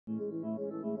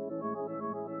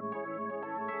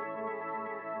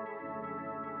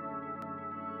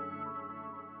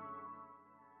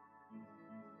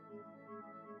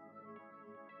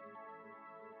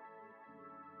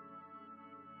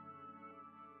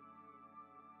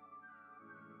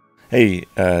Hey,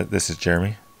 this is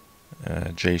Jeremy,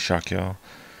 JSHOCKYALL,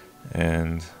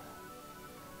 and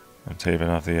I'm taping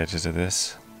off the edges of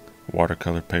this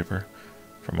watercolor paper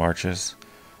from Arches.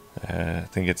 I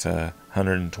think it's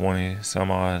 120 some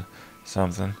odd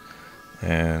something,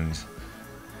 and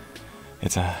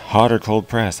it's a hot or cold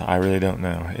press. I really don't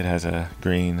know. It has a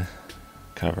green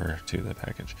cover to the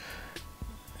package,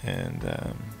 and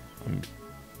I'm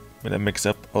gonna mix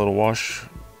up a little wash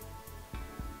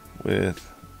with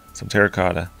some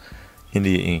terracotta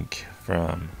India ink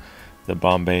from the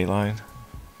Bombay line,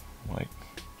 like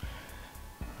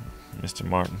Mr.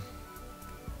 Martin.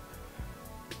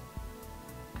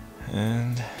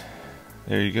 And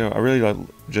there you go. I really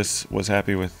just was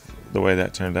happy with the way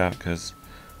that turned out, because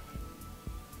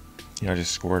I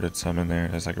just squirted some in there.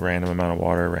 There's like a random amount of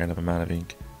water, a random amount of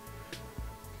ink,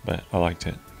 but I liked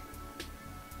it.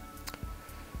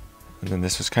 And then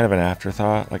this was kind of an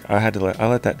afterthought. Like I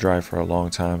let that dry for a long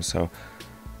time, so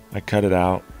I cut it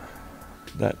out.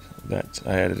 I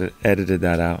edited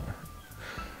that out.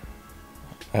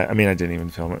 I mean, I didn't even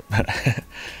film it, but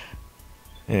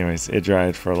anyways, it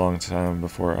dried for a long time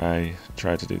before I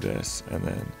tried to do this, and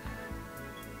then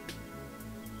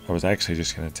I was actually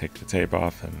just gonna take the tape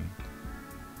off and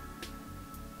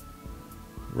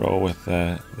roll with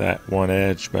that one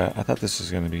edge, but I thought this was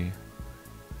gonna be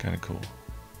kind of cool.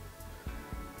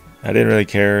 I didn't really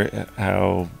care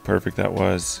how perfect that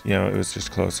was. It was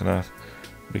just close enough,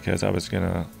 because I was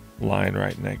gonna line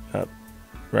right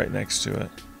next to it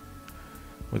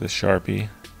with a Sharpie,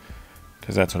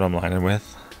 because that's what I'm lining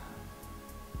with,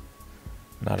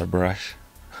 not a brush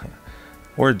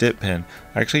or a dip pen.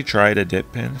 I actually tried a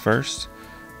dip pen first,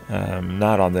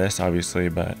 not on this obviously,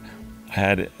 but I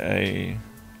had a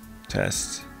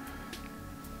test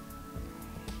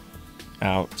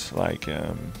out, like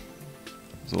a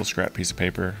little scrap piece of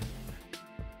paper.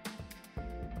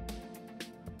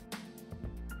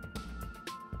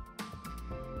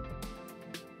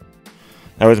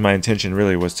 That was my intention,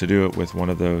 really, was to do it with one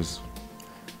of those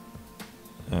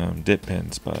dip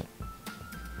pens, but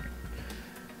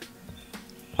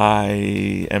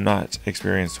I am not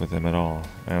experienced with them at all,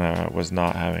 and I was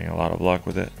not having a lot of luck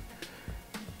with it.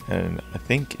 And I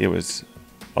think it was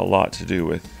a lot to do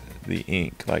with the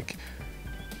ink,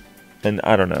 and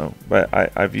I don't know, but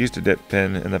I've used a dip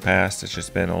pen in the past. It's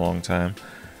just been a long time,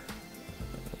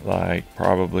 like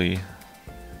probably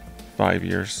 5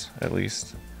 years at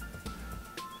least,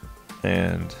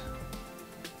 and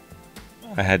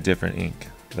I had different ink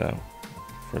though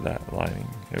for that lining.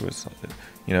 It was,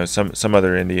 some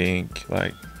other India ink,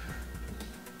 like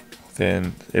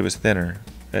thin. It was thinner.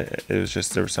 It was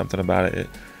just, there was something about it. It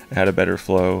had a better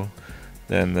flow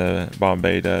than the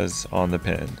Bombay does on the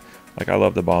pen. Like, I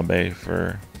love the Bombay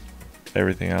for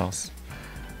everything else,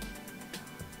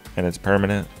 and it's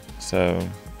permanent, so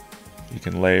you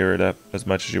can layer it up as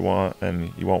much as you want,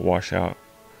 and you won't wash out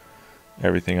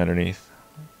everything underneath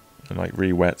and like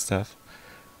re-wet stuff.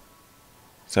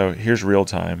 So here's real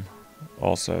time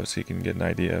also, so you can get an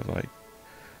idea of like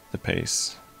the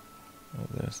pace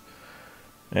of this.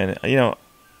 And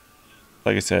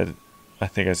like I said, I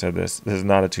think I said this is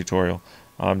not a tutorial.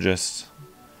 I'm just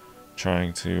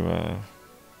trying to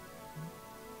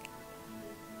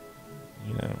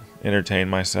entertain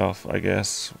myself, I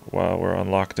guess, while we're on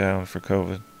lockdown for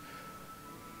COVID.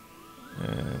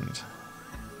 And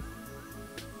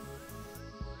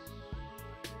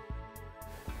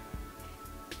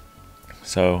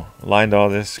so lined all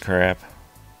this crap,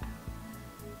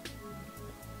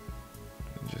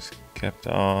 just kept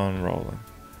on rolling.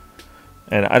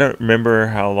 And I don't remember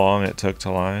how long it took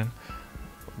to line,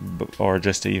 or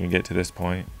just to even get to this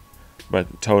point,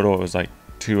 but total it was like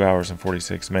 2 hours and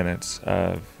 46 minutes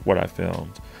of what I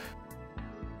filmed.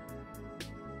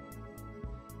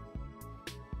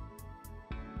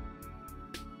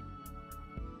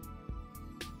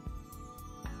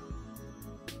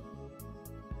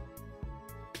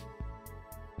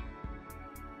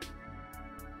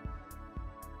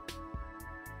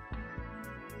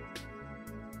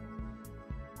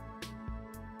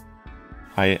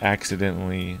 I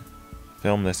accidentally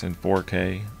filmed this in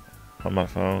 4K on my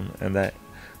phone, and that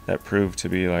proved to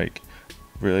be like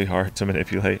really hard to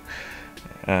manipulate,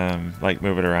 like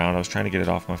move it around. I was trying to get it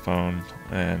off my phone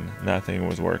and nothing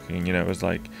was working. It was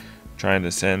like trying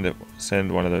to send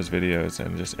one of those videos,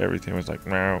 and just everything was like,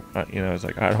 no, it's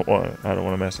like I don't want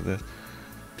to mess with this.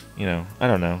 you know, I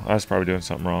don't know. I was probably doing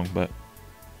something wrong, but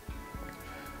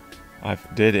I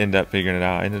did end up figuring it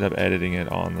out. I ended up editing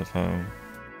it on the phone.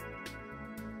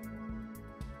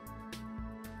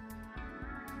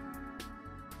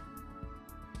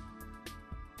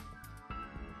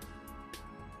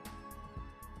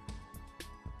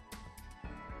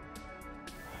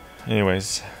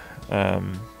 Anyways,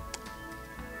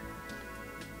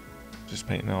 just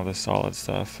painting all this solid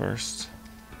stuff first.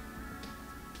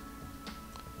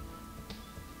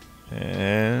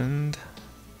 And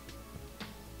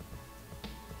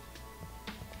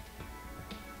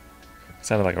it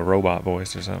sounded like a robot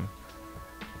voice or something.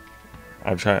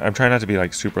 I'm trying not to be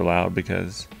like super loud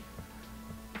because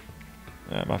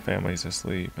my family's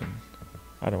asleep and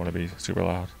I don't want to be super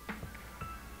loud.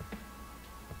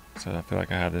 So I feel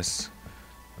like I have this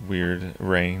weird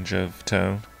range of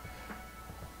tone.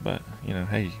 But, you know,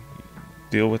 hey,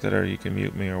 deal with it, or you can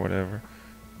mute me or whatever.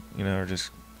 You know, or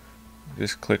just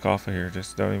click off of here.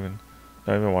 Just don't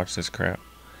even watch this crap.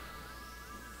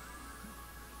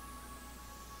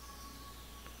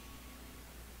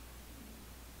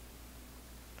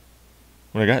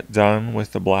 When I got done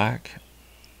with the black,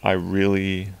 I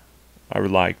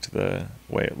liked the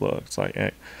way it looked. Like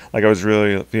I was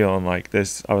really feeling like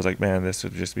this. I was like, man, this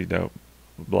would just be dope,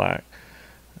 black,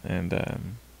 and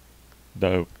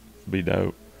be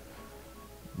dope.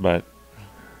 But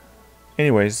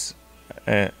anyways,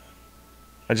 I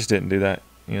just didn't do that.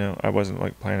 You know, I wasn't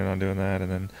like planning on doing that,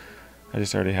 and then I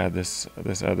just already had this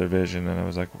other vision, and I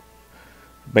was like,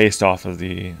 based off of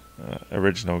the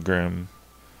original Grimm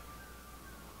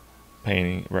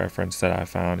painting reference that I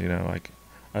found, you know, like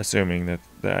assuming that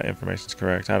that information's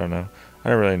correct. I don't know. I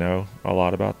don't really know a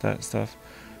lot about that stuff,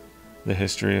 the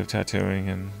history of tattooing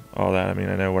and all that. I mean,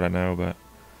 I know what I know, but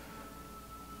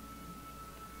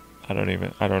I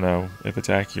don't know if it's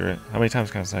accurate. How many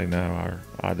times can I say no, or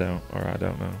I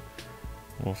don't know?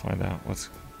 We'll find out. Let's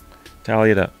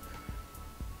tally it up.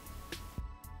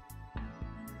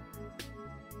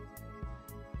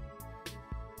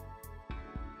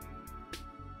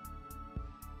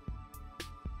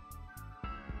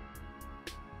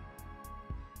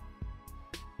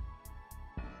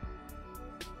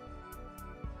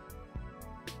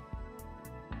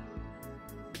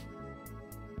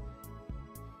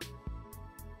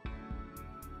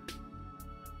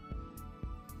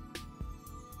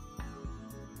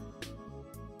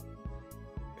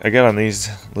 I got on these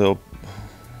little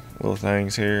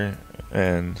things here,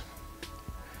 and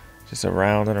just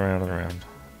around and around and around.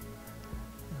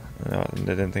 I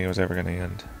didn't think it was ever going to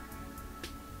end.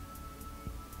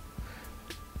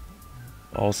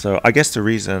 Also, I guess the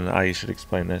reason I should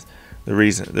explain this, the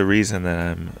reason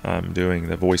that I'm doing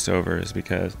the voiceover is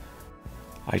because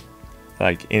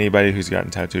like anybody who's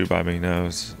gotten tattooed by me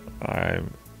knows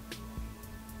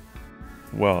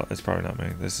well, it's probably not me.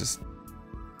 This is.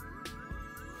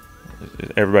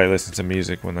 Everybody listens to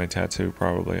music when they tattoo,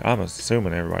 probably. I'm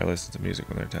assuming everybody listens to music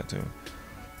when they're tattooing.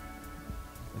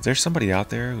 Is there somebody out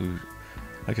there who,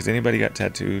 like, has anybody got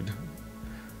tattooed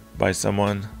by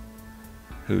someone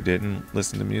who didn't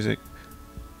listen to music?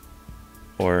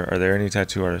 Or are there any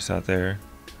tattoo artists out there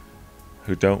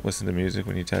who don't listen to music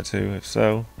when you tattoo? If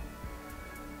so,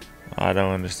 I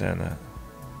don't understand that.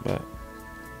 But,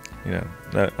 you know,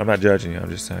 no, I'm not judging you.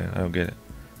 I'm just saying I don't get it.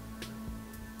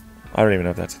 I don't even know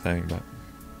if that's a thing, but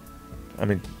I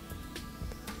mean,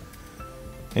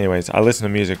 anyways, I listen to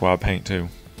music while I paint too.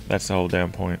 That's the whole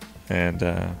damn point. And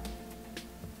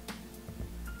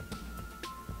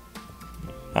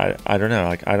I don't know.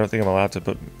 Like, I don't think I'm allowed to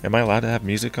put. Am I allowed to have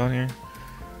music on here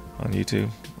on YouTube?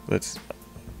 That's,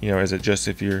 you know, is it just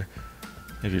if you're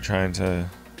trying to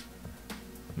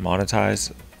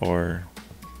monetize, or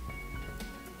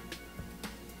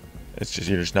it's just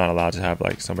you're just not allowed to have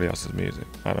like somebody else's music?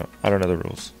 I don't know the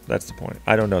rules. That's the point.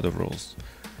 I don't know the rules,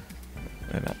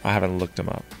 and I haven't looked them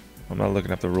up. I'm not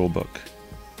looking up the rule book.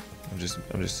 I'm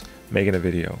just making a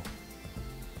video.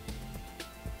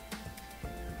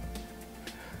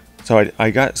 So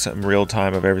I got some real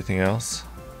time of everything else.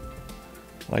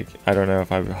 Like, I don't know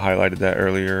if I highlighted that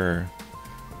earlier,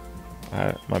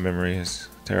 or my memory is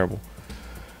terrible.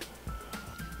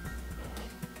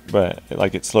 But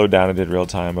like, it slowed down and did real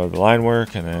time of the line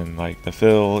work, and then like the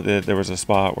fill. There was a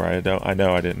spot where I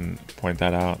know I didn't point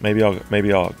that out. Maybe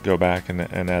I'll go back and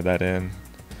add that in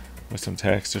with some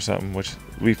text or something, which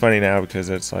will be funny now because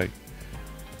it's like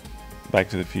Back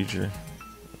to the Future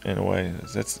in a way.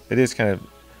 It is kind of,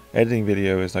 editing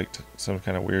video is like some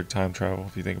kind of weird time travel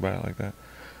if you think about it like that.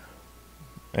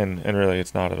 And really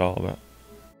it's not at all. But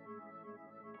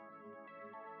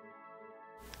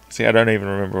see, I don't even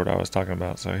remember what I was talking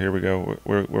about. So here we go.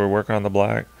 We're working on the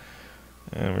black.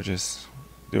 and we're just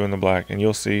doing the black, and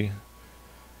you'll see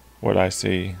what I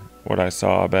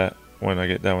saw, I bet, when I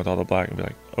get done with all the black, and be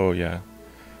like, oh yeah,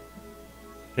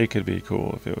 it could be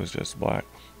cool if it was just black.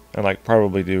 And like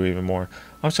probably do even more.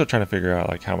 I'm still trying to figure out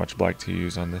like how much black to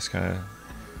use on this kind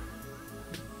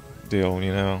of deal,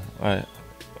 you know.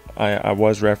 I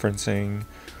was referencing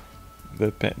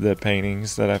the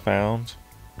paintings that I found,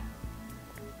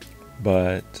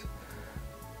 but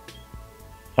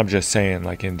I'm just saying,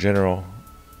 like, in general,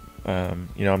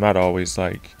 you know, I'm not always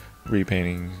like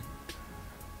repainting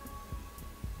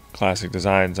classic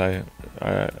designs.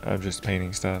 I'm just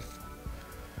painting stuff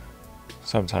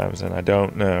sometimes, and I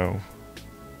don't know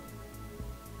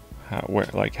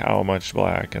how much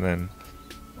black, and then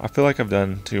I feel like I've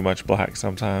done too much black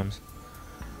sometimes.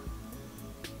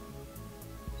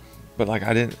 But like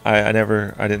I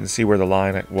didn't see where the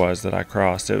line was that I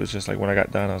crossed. It was just like when I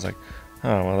got done, I was like,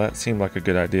 oh well, that seemed like a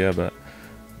good idea, but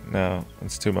no,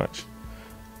 it's too much.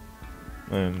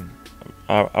 And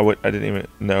I didn't even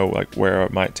know like where I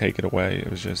might take it away.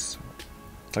 It was just,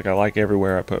 it's like I like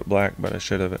everywhere I put black, but I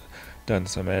should have done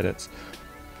some edits.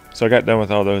 So I got done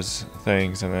with all those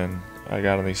things, and then I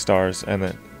got on these stars, and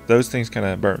then those things kind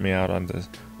of burnt me out on the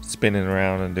spinning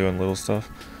around and doing little stuff.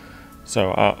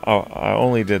 So I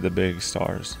only did the big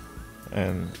stars,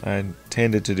 and I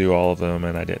intended to do all of them,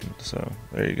 and I didn't. So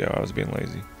there you go. I was being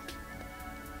lazy.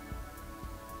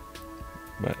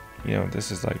 But you know,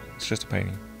 this is like, it's just a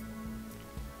painting.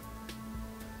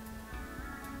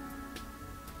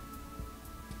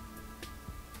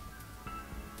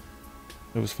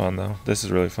 It was fun though. This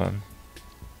is really fun.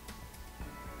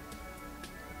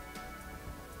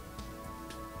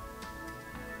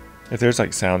 If there's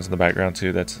like sounds in the background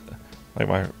too, that's like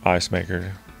my ice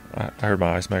maker. I heard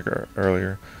my ice maker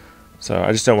earlier. So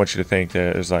I just don't want you to think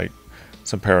that there's like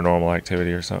some paranormal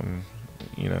activity or something,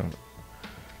 you know.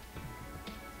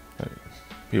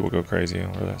 People go crazy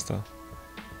over that stuff.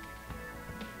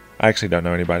 I actually don't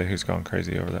know anybody who's gone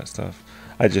crazy over that stuff.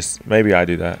 Maybe I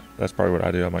do that. That's probably what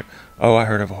I do. I'm like, oh, I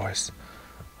heard a voice.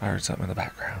 I heard something in the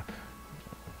background.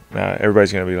 Now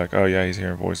everybody's going to be like, oh yeah, he's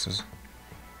hearing voices.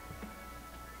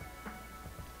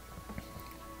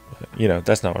 But, you know,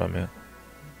 that's not what I meant.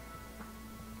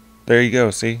 There you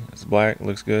go. See, it's black.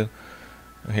 Looks good.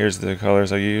 And here's the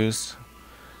colors I used.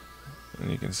 And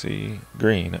you can see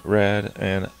green, red,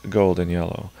 and gold and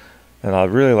yellow. And I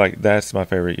really like, that's my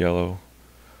favorite yellow.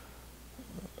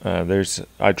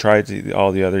 I tried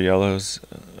all the other yellows.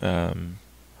 I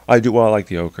like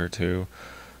the ochre too,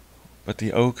 but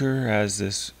the ochre has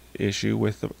this issue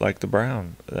with the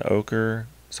brown. The ochre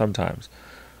sometimes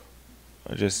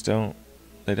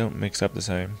they don't mix up the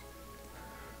same.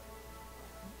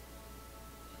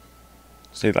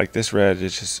 See, like this red,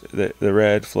 it's just the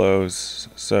red flows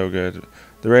so good.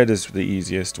 The red is the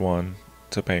easiest one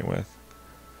to paint with.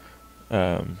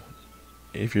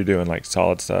 If you're doing like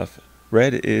solid stuff.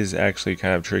 Red is actually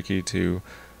kind of tricky to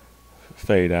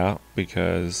fade out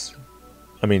because,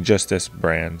 I mean, just this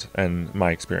brand and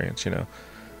my experience, you know.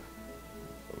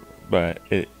 But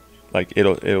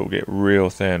it'll get real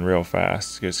thin real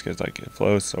fast just because like it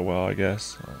flows so well, I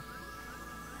guess.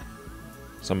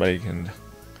 Somebody can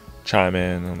chime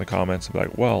in the comments and be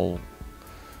like, well,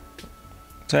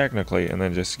 technically, and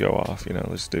then just go off, you know.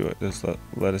 Let's do it. Just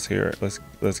let us hear it.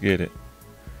 Let's get it.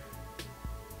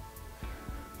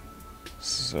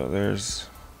 So there's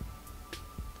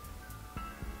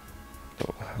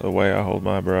the way I hold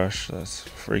my brush. That's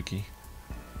freaky.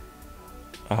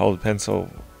 I hold a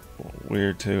pencil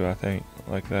weird too, I think,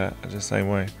 like that, just the same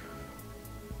way.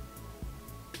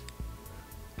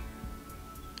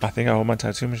 I think I hold my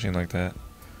tattoo machine like that.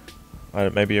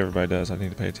 Maybe everybody does. I need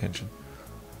to pay attention.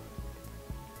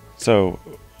 So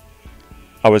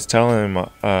I was telling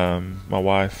my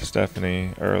wife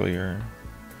Stephanie earlier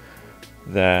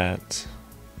that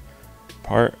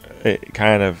it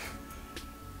kind of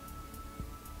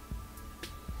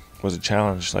was a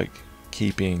challenge, like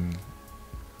keeping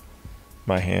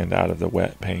my hand out of the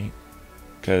wet paint,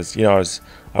 because you know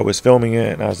I was filming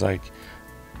it and I was like,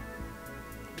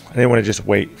 I didn't want to just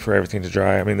wait for everything to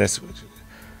dry. I mean, it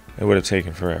would have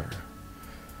taken forever.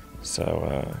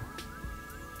 So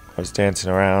I was dancing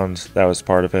around. That was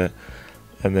part of it.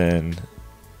 And then,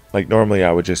 like, normally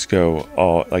I would just go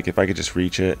all, like, if I could just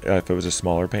reach it, if it was a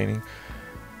smaller painting,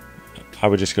 I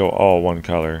would just go all one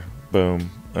color, boom,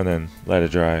 and then let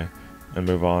it dry and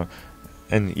move on.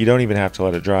 And you don't even have to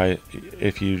let it dry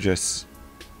if you just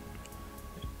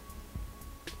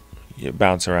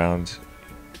bounce around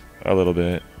a little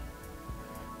bit.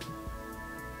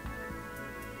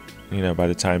 You know, by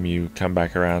the time you come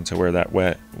back around to where that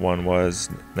wet one was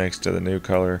next to the new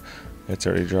color, it's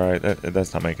already dry.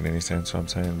 That's not making any sense what I'm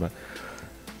saying, but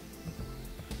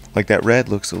like that red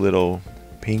looks a little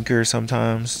pinker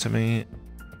sometimes to me.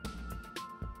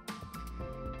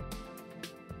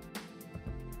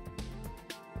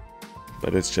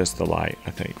 But it's just the light,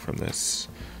 I think, from this.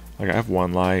 Like I have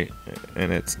one light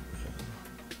and it's,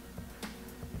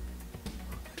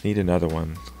 I need another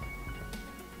one.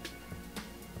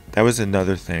 That was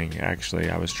another thing, actually.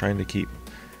 I was trying to keep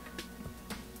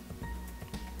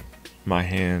my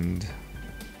hand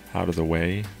out of the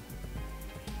way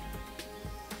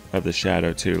of the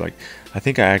shadow too. Like I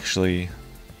think I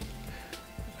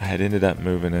had ended up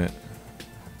moving the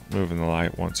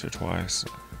light once or twice.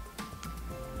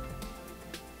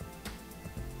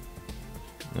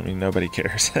 I mean, nobody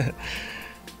cares.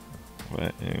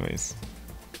 But anyways.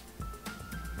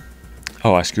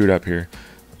 Oh, I screwed up here.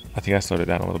 I think I slowed it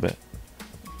down a little bit.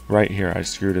 Right here, I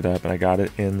screwed it up and I got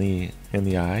it in the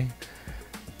eye.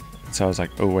 So I was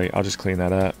like, oh wait, I'll just clean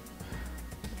that up.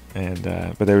 And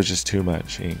but there was just too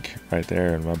much ink right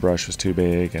there, and my brush was too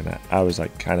big, and I was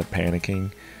like kind of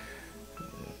panicking.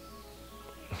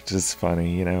 Just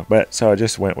funny, you know. But so I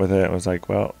just went with it. I was like,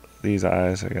 well, these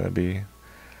eyes are gonna be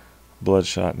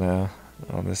bloodshot now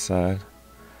on this side,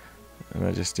 and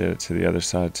I just did it to the other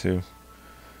side too.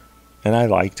 And I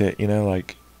liked it, you know.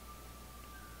 Like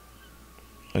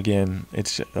again,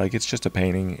 it's just a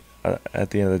painting. At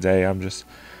the end of the day, I'm just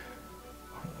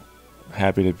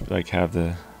happy to like have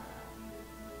the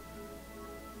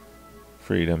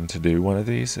freedom to do one of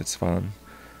these. It's fun.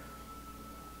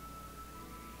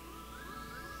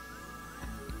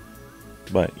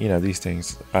 But you know, these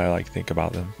things, I like think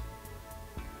about them.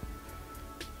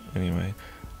 Anyway,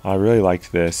 I really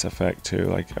liked this effect too.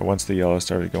 Like once the yellow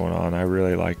started going on, I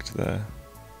really liked the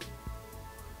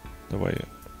way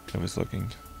it was looking.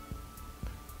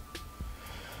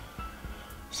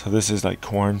 So this is like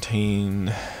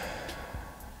quarantine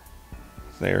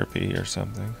therapy or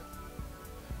something.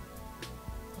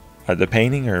 The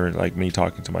painting or like me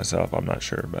talking to myself, I'm not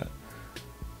sure, but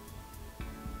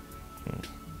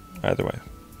either way.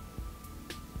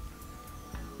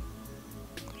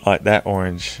 Like that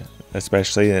orange,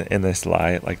 especially in this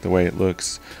light, like the way it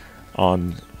looks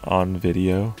on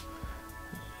video,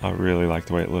 I really like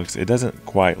the way it looks. It doesn't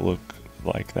quite look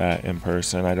like that in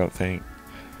person, I don't think.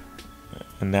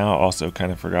 And now I also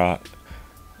kind of forgot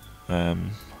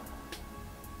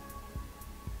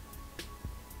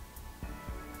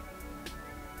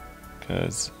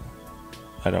because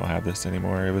I don't have this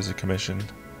anymore. It was a commission.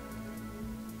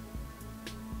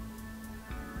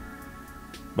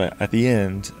 But at the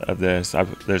end of this,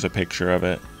 there's a picture of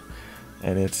it,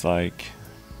 and it's like,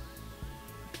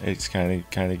 it's kind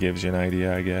of gives you an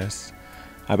idea, I guess.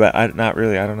 Not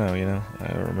really. I don't know. You know, I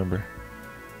don't remember.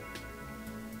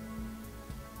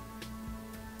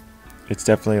 It's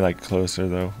definitely like closer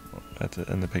though,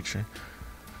 in the picture.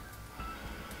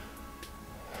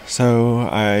 So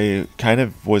I kind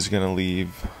of was gonna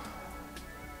leave.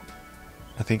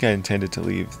 I think I intended to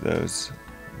leave those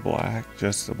black,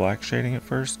 just the black shading at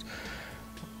first,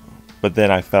 but then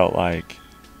I felt like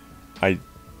I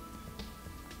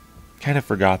kind of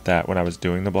forgot that when I was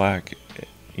doing the black,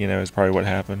 you know, is probably what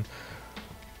happened.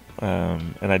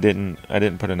 And I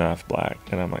didn't put enough black,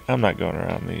 and I'm like, I'm not going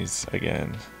around these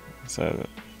again. So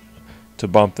to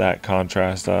bump that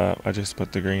contrast up, I just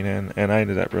put the green in, and I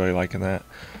ended up really liking that.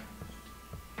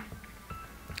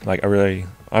 Like I'm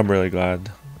really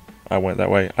glad I went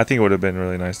that way. I think it would have been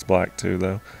really nice black too,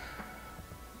 though.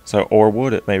 So, or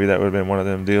would it? Maybe that would have been one of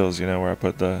them deals, you know, where I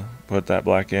put that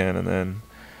black in, and then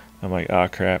I'm like, ah,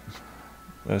 crap,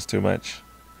 that's too much.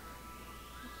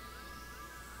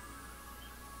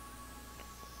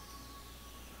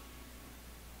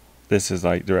 This is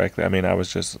like directly. I mean, I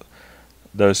was just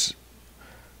those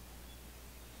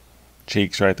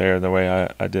cheeks right there. The way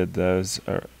I did those,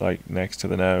 are like next to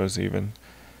the nose, even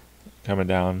coming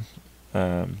down.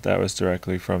 That was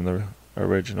directly from the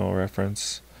original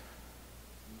reference.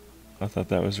 I thought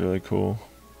that was really cool.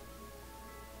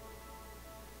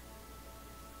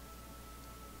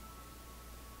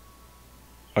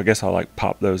 I guess I'll like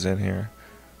pop those in here.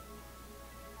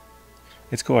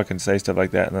 It's cool I can say stuff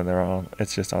like that and then they're on.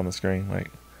 It's just on the screen,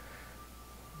 like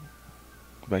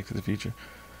Back to the Future.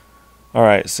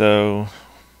 Alright, so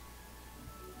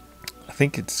I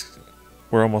think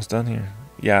we're almost done here.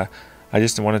 Yeah, I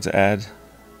just wanted to add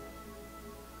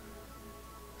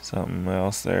something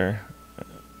else there.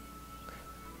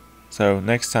 So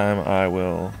next time I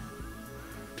will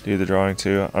do the drawing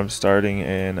too. I'm starting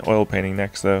in oil painting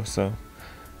next though, so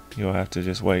you'll have to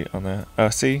just wait on that.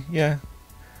 See? Yeah.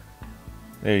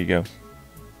 There you go.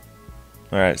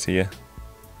 Alright, see ya.